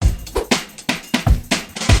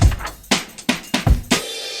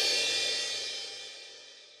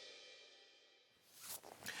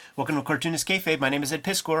Welcome to Cartoonist Kayfabe. My name is Ed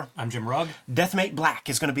Piskor. I'm Jim Rugg. Deathmate Black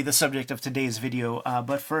is going to be the subject of today's video,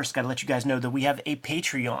 but first, got to let you guys know that we have a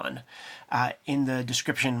Patreon in the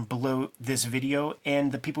description below this video,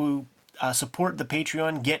 and the people who support the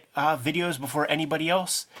Patreon get videos before anybody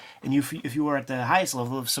else, and if you are at the highest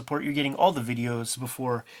level of support, you're getting all the videos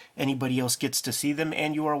before anybody else gets to see them,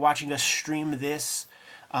 and you are watching us stream this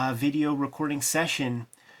video recording session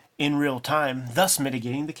in real time, thus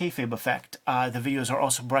mitigating the kayfabe effect. The videos are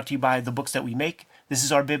also brought to you by the books that we make. This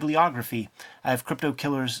is our bibliography. I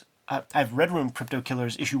have Red Room Crypto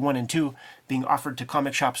Killers issue 1 and 2 being offered to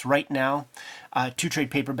comic shops right now. 2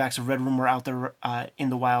 trade paperbacks of Red Room are out there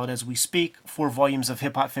in the wild as we speak. 4 volumes of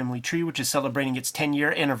Hip Hop Family Tree, which is celebrating its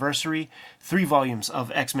 10-year anniversary. 3 volumes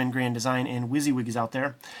of X-Men Grand Design and WYSIWYG is out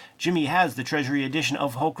there. Jimmy has the Treasury edition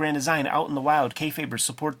of Hulk Grand Design out in the wild. Kayfabers,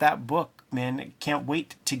 support that book, man. Can't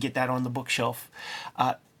wait to get that on the bookshelf.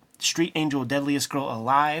 Street Angel Deadliest Girl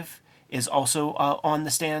Alive is also on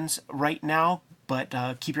the stands right now. But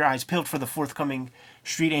keep your eyes peeled for the forthcoming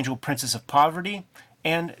Street Angel Princess of Poverty.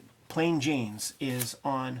 And Plain Jane's is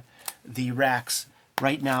on the racks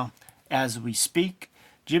right now as we speak.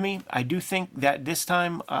 Jimmy, I do think that this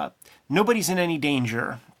time nobody's in any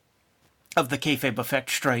danger of the kayfabe effect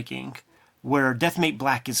striking where Deathmate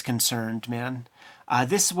Black is concerned, man.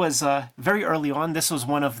 This was very early on. This was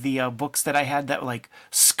one of the books that I had that like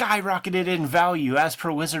skyrocketed in value as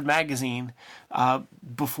per Wizard Magazine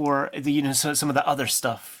before the some of the other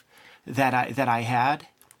stuff that I had.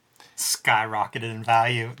 Skyrocketed in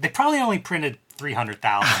value. They probably only printed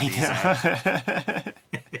 300,000.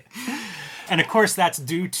 And of course, that's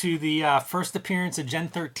due to the first appearance of Gen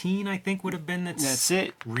 13. I think would have been that's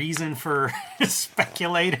it. Reason for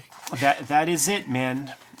speculating. That is it,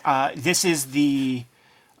 man. This is the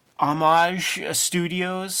Homage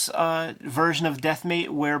Studios version of Deathmate,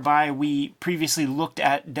 whereby we previously looked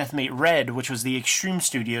at Deathmate Red, which was the Extreme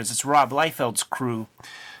Studios. It's Rob Liefeld's crew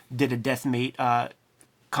did a Deathmate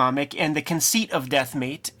comic, and the conceit of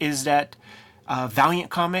Deathmate is that Valiant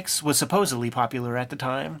Comics was supposedly popular at the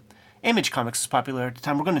time. Image Comics was popular at the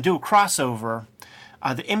time. We're going to do a crossover.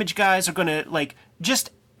 The Image guys are going to just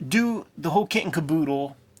do the whole kit and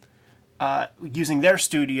caboodle using their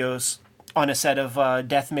studios on a set of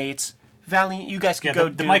Deathmates. Valiant, you guys could go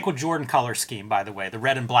the Michael Jordan color scheme, by the way, the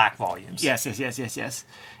red and black volumes. Yes.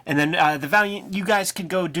 And then the Valiant, you guys could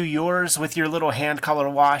go do yours with your little hand color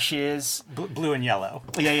washes. Blue and yellow.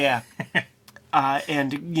 Yeah.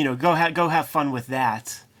 And go have fun with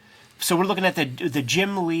that. So we're looking at the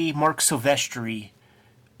Jim Lee, Mark Silvestri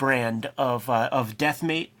brand of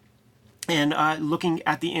Deathmate, and looking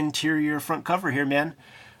at the interior front cover here, man.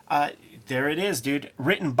 There it is, dude.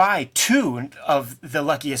 Written by 2 of the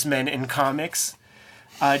luckiest men in comics.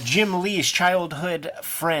 Jim Lee's childhood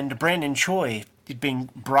friend, Brandon Choi, being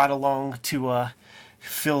brought along to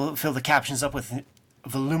fill the captions up with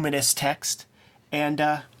voluminous text. And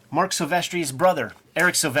Mark Silvestri's brother,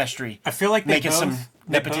 Eric Silvestri. I feel like they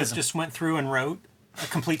both just went through and wrote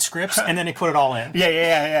complete scripts, and then they put it all in.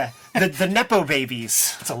 Yeah. The Nepo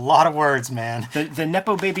Babies. It's a lot of words, man. The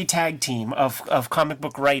Nepo Baby tag team of comic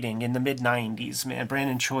book writing in the mid-90s, man.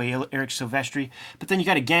 Brandon Choi, Eric Silvestri. But then you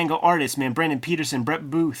got a gang of artists, man. Brandon Peterson, Brett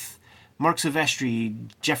Booth, Mark Silvestri,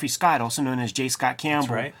 Jeffrey Scott, also known as J. Scott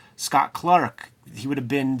Campbell. That's right. Scott Clark. He would have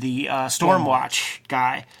been the Stormwatch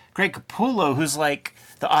guy. Greg Capullo, who's like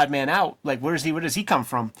the odd man out. Like, where does he come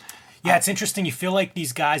from? Yeah, it's interesting. You feel like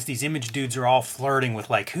these guys, these Image dudes, are all flirting with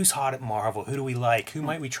who's hot at Marvel? Who do we like? Who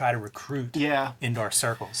might we try to recruit into our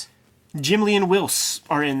circles? Jim Lee and Wills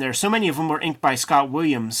are in there. So many of them were inked by Scott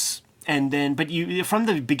Williams. And then, but from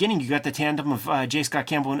the beginning, you got the tandem of J. Scott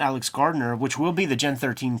Campbell and Alex Gardner, which will be the Gen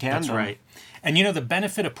 13 tandem. That's right. And the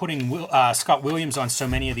benefit of putting Scott Williams on so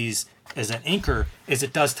many of these as an inker is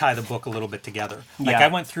it does tie the book a little bit together. I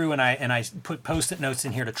went through and I put Post-it notes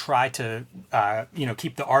in here to try to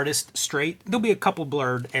keep the artist straight. There'll be a couple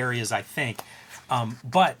blurred areas, I think.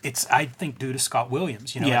 But it's, I think, due to Scott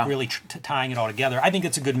Williams, really tying it all together. I think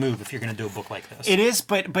it's a good move if you're going to do a book like this. It is,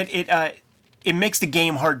 but it makes the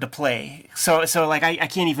game hard to play. So I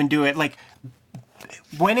can't even do it. Like,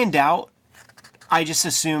 when in doubt, I just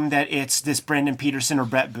assume that it's this Brandon Peterson or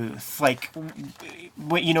Brett Booth. Like,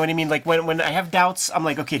 you know what I mean? Like, when I have doubts, I'm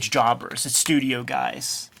like, okay, it's jobbers. It's studio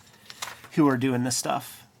guys who are doing this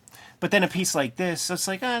stuff. But then a piece like this, it's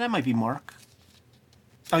like, that might be Mark.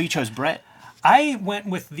 Oh, you chose Brett. I went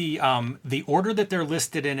with the order that they're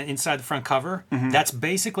listed in inside the front cover. That's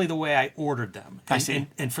basically the way I ordered them. I see.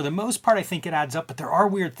 And for the most part, I think it adds up. But there are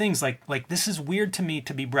weird things like this is weird to me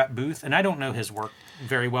to be Brett Booth, and I don't know his work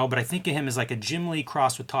very well, but I think of him as like a Jim Lee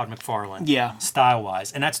crossed with Todd McFarlane. Yeah. Style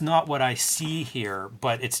wise, and that's not what I see here.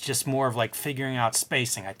 But it's just more of like figuring out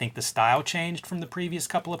spacing. I think the style changed from the previous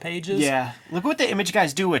couple of pages. Yeah. Look what the Image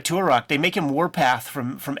guys do with Turok. They make him Warpath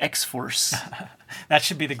from X-Force. That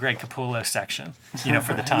should be the Greg Capullo section,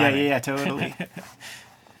 for the time. Yeah, totally.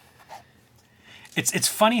 It's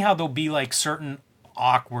funny how there'll be like certain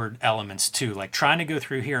awkward elements too. Like trying to go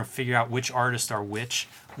through here and figure out which artists are which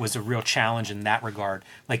was a real challenge in that regard.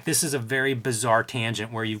 Like this is a very bizarre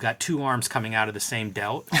tangent where you've got two arms coming out of the same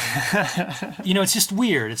delt. It's just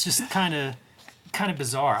weird. It's just kind of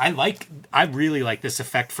bizarre. I really like this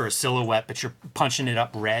effect for a silhouette, but you're punching it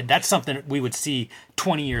up red. That's something we would see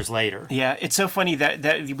 20 years later. Yeah, it's so funny that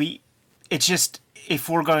it's just a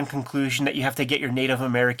foregone conclusion that you have to get your Native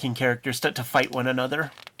American characters to fight one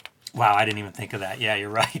another. Wow, I didn't even think of that. Yeah, you're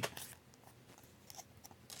right.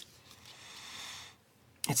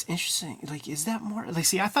 It's interesting. Like, is that more? Like,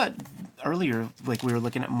 see, I thought earlier, like, we were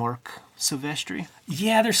looking at Mark Silvestri.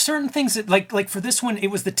 Yeah, there's certain things that, like for this one, it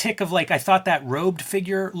was the tick of, like, I thought that robed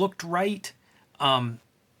figure looked right.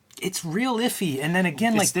 It's real iffy. And then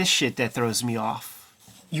again, it's this shit that throws me off.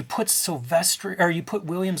 You put Silvestri, or you put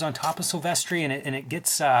Williams on top of Silvestri, and it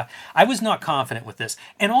gets. I was not confident with this,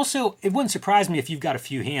 and also it wouldn't surprise me if you've got a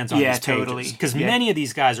few hands on these pages, totally. Because many of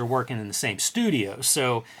these guys are working in the same studio.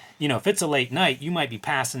 So if it's a late night, you might be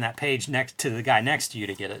passing that page next to the guy next to you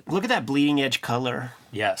to get it. Look at that bleeding edge color.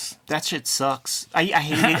 Yes, that shit sucks. I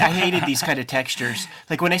hated these kind of textures.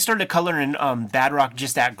 Like when they started coloring Badrock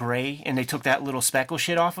just that gray, and they took that little speckle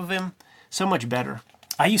shit off of him, so much better.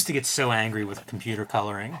 I used to get so angry with computer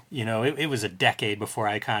coloring. It was a decade before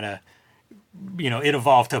I kind of, it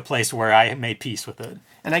evolved to a place where I made peace with it.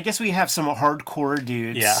 And I guess we have some hardcore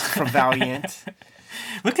dudes from Valiant.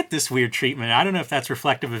 Look at this weird treatment. I don't know if that's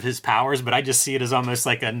reflective of his powers, but I just see it as almost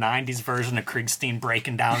like a 90s version of Kriegstein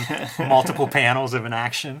breaking down multiple panels of an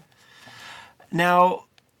action. Now,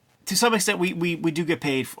 to some extent, we do get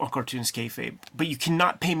paid on Cartoons Kayfabe, but you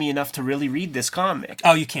cannot pay me enough to really read this comic.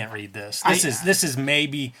 Oh, you can't read this. This is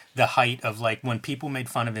maybe the height of, like, when people made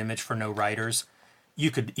fun of Image for no writers,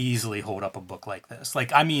 you could easily hold up a book like this.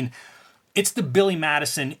 Like, I mean, it's the Billy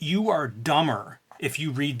Madison, you are dumber if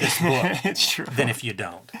you read this book It's true. than if you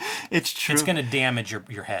don't. It's true. It's going to damage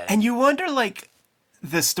your head. And you wonder, like,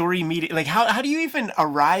 the story media, like, how do you even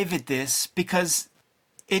arrive at this? Because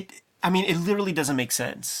it literally doesn't make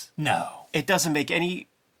sense. No. It doesn't make any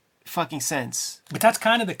fucking sense. But that's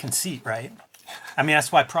kind of the conceit, right? I mean,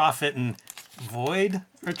 that's why Prophet and Void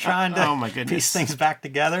are trying to piece things back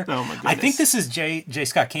together. Oh, my goodness. I think this is J.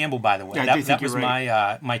 Scott Campbell, by the way. Yeah, that was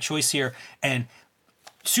right. my choice here. And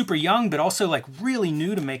super young, but also, like, really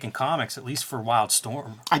new to making comics, at least for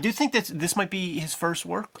Wildstorm. I do think that this might be his first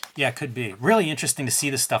work. Yeah, it could be. Really interesting to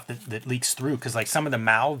see the stuff that leaks through, because, like, some of the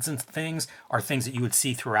mouths and things are things that you would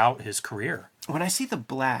see throughout his career. When I see the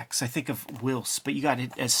blacks, I think of Wills, but you got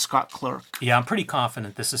it as Scott Clark. Yeah, I'm pretty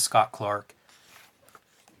confident this is Scott Clark.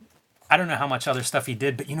 I don't know how much other stuff he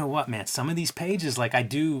did, but you know what, man? Some of these pages, like, I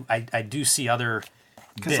do see other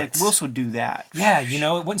because, like, Wills would do that. Yeah,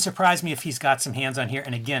 it wouldn't surprise me if he's got some hands on here.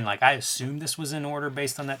 And again, like, I assume this was in order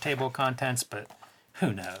based on that table of contents, but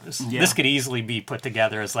who knows? Yeah. This could easily be put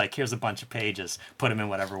together as, like, here's a bunch of pages. Put them in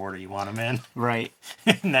whatever order you want them in. Right.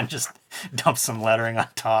 And then just dump some lettering on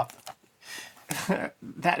top.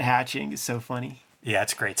 That hatching is so funny. Yeah,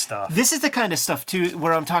 it's great stuff. This is the kind of stuff, too,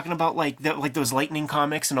 where I'm talking about, like those Lightning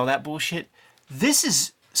comics and all that bullshit. This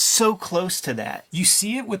is so close to that. You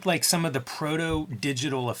see it with, like, some of the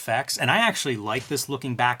proto-digital effects, and I actually like this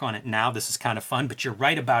looking back on it now. This is kind of fun, but you're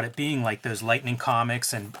right about it being like those Lightning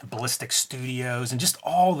comics and Ballistic Studios and just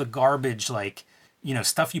all the garbage, like,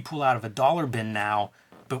 stuff you pull out of a dollar bin now,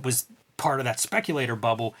 but was part of that speculator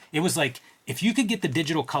bubble. It was like, if you could get the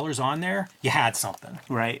digital colors on there, you had something.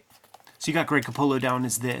 Right. So you got Greg Capullo down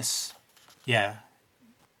as this. Yeah.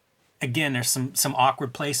 Again, there's some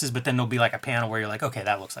awkward places, but then there'll be, like, a panel where you're like, okay,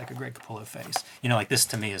 that looks like a Greg Capullo face. Like, this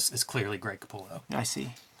to me is clearly Greg Capullo. I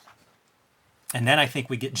see. And then I think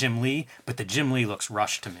we get Jim Lee, but the Jim Lee looks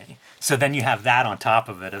rushed to me. So then you have that on top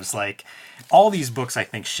of it. It was like, all these books, I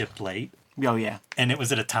think, shipped late. Oh, yeah. And it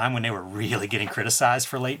was at a time when they were really getting criticized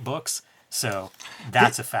for late books. So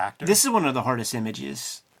that's a factor. This is one of the hardest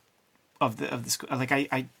images of this. Like,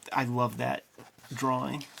 I love that.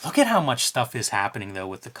 drawing. Look at how much stuff is happening though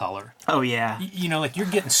with the color. Oh yeah. You know, like you're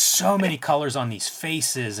getting so many colors on these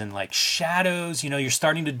faces and like shadows. You know, you're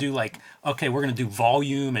starting to do like, okay, we're gonna do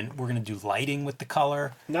volume and we're gonna do lighting with the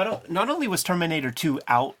color. Not only was Terminator 2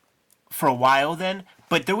 out for a while then,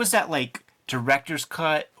 but there was that like director's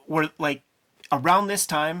cut where like around this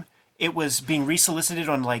time it was being resolicited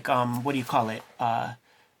on like what do you call it,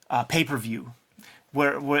 pay-per-view,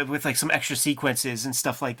 where with like some extra sequences and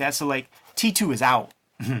stuff like that. So like T2 is out.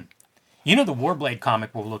 You know, the Warblade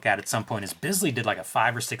comic we'll look at some point is Bisley did like a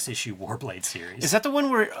 5 or 6 issue Warblade series. Is that the one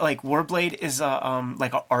where like Warblade is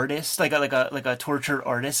like an artist, like a tortured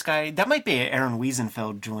artist guy? That might be an Aaron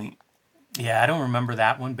Wiesenfeld joint. Yeah, I don't remember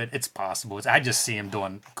that one, but it's possible. I just see him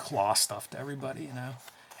doing claw stuff to everybody, you know.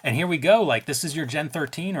 And here we go. Like this is your Gen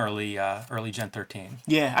 13 early Gen 13.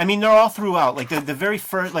 Yeah, I mean they're all throughout. Like the very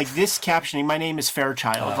first, like this captioning, "My name is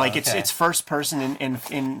Fairchild." Like okay. it's first person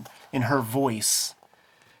in her voice,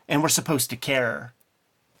 and we're supposed to care.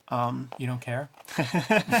 You don't care?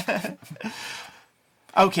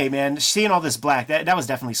 Okay, man. Seeing all this black, that was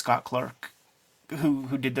definitely Scott Clark,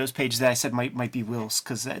 who did those pages that I said might be Will's,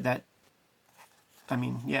 because that. I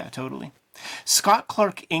mean, yeah, totally. Scott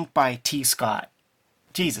Clark, inked by T. Scott.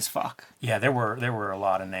 Jesus fuck. Yeah, there were a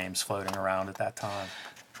lot of names floating around at that time.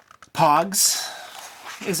 Pogs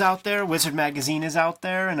is out there. Wizard Magazine is out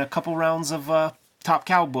there, and a couple rounds of Top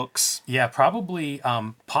Cow books. Yeah, probably,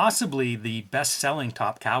 possibly the best-selling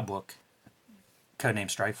Top Cow book, Codename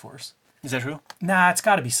Strikeforce. Is that true? Nah, it's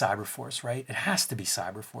got to be Cyberforce, right? It has to be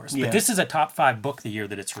Cyberforce. Yeah. But this is a top 5 book the year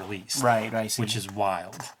that it's released. Right, I see. Which is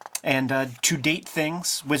wild. And to date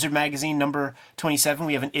things, Wizard Magazine number 27.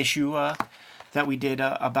 We have an issue that we did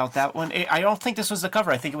about that one. I don't think this was the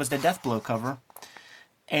cover. I think it was the Deathblow cover.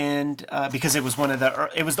 And because it was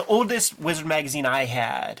it was the oldest Wizard Magazine I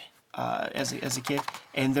had as a kid.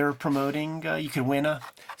 And they're promoting you could win a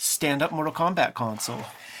stand-up Mortal Kombat console.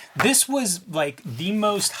 This was like the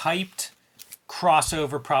most hyped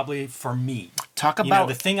crossover probably for me. Talk about, you know,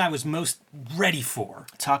 the thing I was most ready for.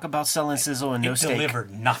 Talk about selling sizzle and no steak.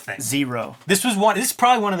 Delivered nothing. Zero. This is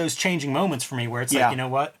probably one of those changing moments for me where it's like, you know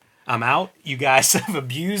what? I'm out. You guys have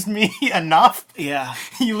abused me enough. Yeah.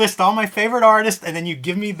 You list all my favorite artists and then you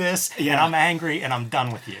give me this and I'm angry and I'm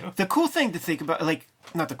done with you. The cool thing to think about, like,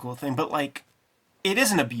 not the cool thing, but like, it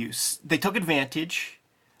is an abuse. They took advantage.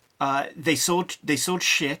 They sold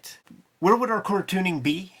shit. Where would our cartooning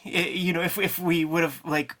be? You know, if we would have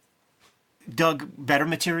like dug better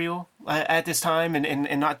material at this time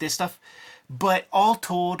and not this stuff. But all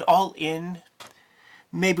told, all in,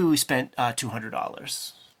 maybe we spent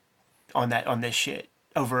 $200 on this shit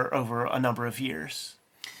over a number of years.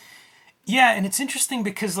 Yeah, and it's interesting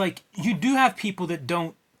because like you do have people that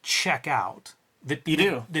don't check out.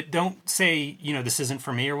 That don't say, you know, this isn't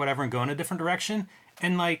for me or whatever and go in a different direction.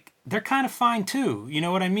 And like they're kind of fine too. You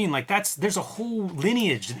know what I mean? Like there's a whole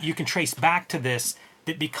lineage that you can trace back to this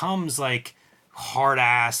that becomes like hard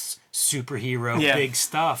ass superhero big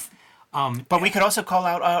stuff. But we could also call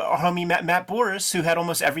out our homie Matt Boris, who had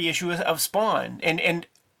almost every issue of Spawn and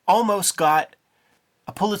almost got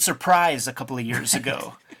a Pulitzer Prize a couple of years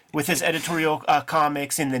ago with his editorial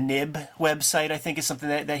comics in the Nib website. I think is something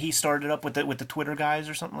that he started up with the Twitter guys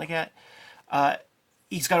or something like that.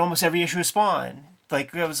 He's got almost every issue of Spawn.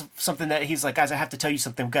 Like, it was something that he's like, guys, I have to tell you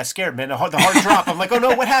something. Got scared, man. The heart drop. I'm like, oh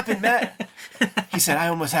no, what happened, Matt? He said, I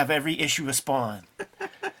almost have every issue of Spawn.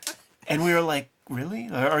 And we were like, really?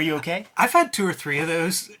 Are you okay? I've had 2 or 3 of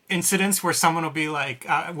those incidents where someone will be like,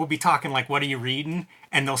 we'll be talking like, what are you reading?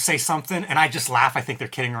 And they'll say something, and I just laugh. I think they're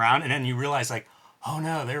kidding around. And then you realize like, oh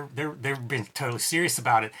no, they're being totally serious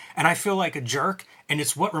about it. And I feel like a jerk. And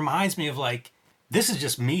it's what reminds me of like, this is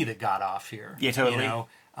just me that got off here. Yeah, totally. You know?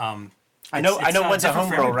 I know one's a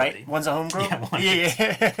homegirl, right? One's a homegirl? Yeah.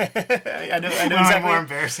 I know One exactly. of my more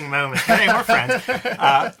embarrassing moments. But hey, we're friends.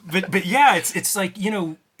 But yeah, it's like, you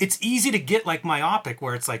know, it's easy to get like myopic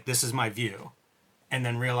where it's like, this is my view. And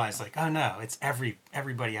then realize like, oh no, it's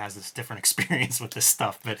everybody has this different experience with this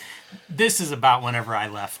stuff. But this is about whenever I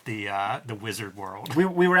left the wizard world. We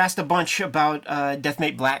were asked a bunch about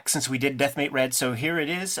Deathmate Black since we did Deathmate Red, so here it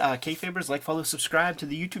is. Kayfabers, like, follow, subscribe to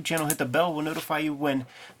the YouTube channel, hit the bell. We'll notify you when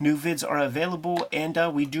new vids are available. And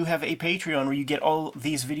we do have a Patreon where you get all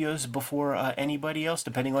these videos before anybody else,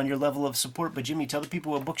 depending on your level of support. But Jimmy, tell the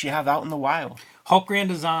people what books you have out in the wild. Hulk Grand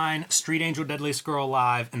Design, Street Angel Deadliest Girl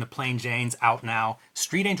Alive, and The Plain Janes out now.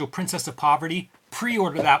 Street Angel Princess of Poverty,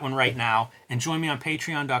 pre-order that one right now. And join me on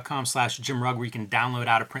patreon.com/JimRugg where you can download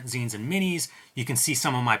out-of-print zines and minis. You can see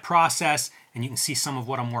some of my process. and you can see some of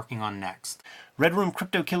what I'm working on next. Red Room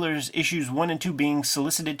Crypto Killers issues 1 and 2 being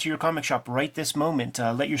solicited to your comic shop right this moment.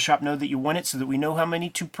 Let your shop know that you want it so that we know how many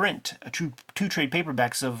to print. Two trade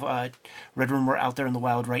paperbacks of Red Room are out there in the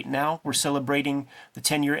wild right now. We're celebrating the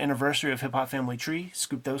 10-year anniversary of Hip Hop Family Tree.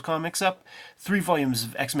 Scoop those comics up. 3 volumes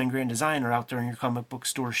of X-Men Grand Design are out there on your comic book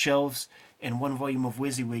store shelves, and 1 volume of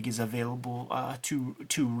WYSIWYG is available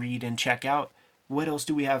to read and check out. What else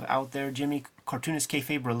do we have out there, Jimmy? Cartoonist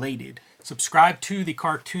Kayfabe related. Subscribe to the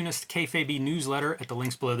Cartoonist Kayfabe newsletter at the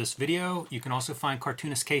links below this video. You can also find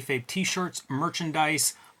Cartoonist Kayfabe t-shirts,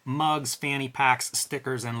 merchandise, mugs, fanny packs,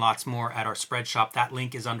 stickers, and lots more at our spread shop. That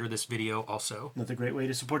link is under this video also. Another great way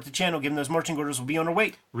to support the channel, given those marching orders will be on our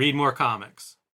way. Read more comics.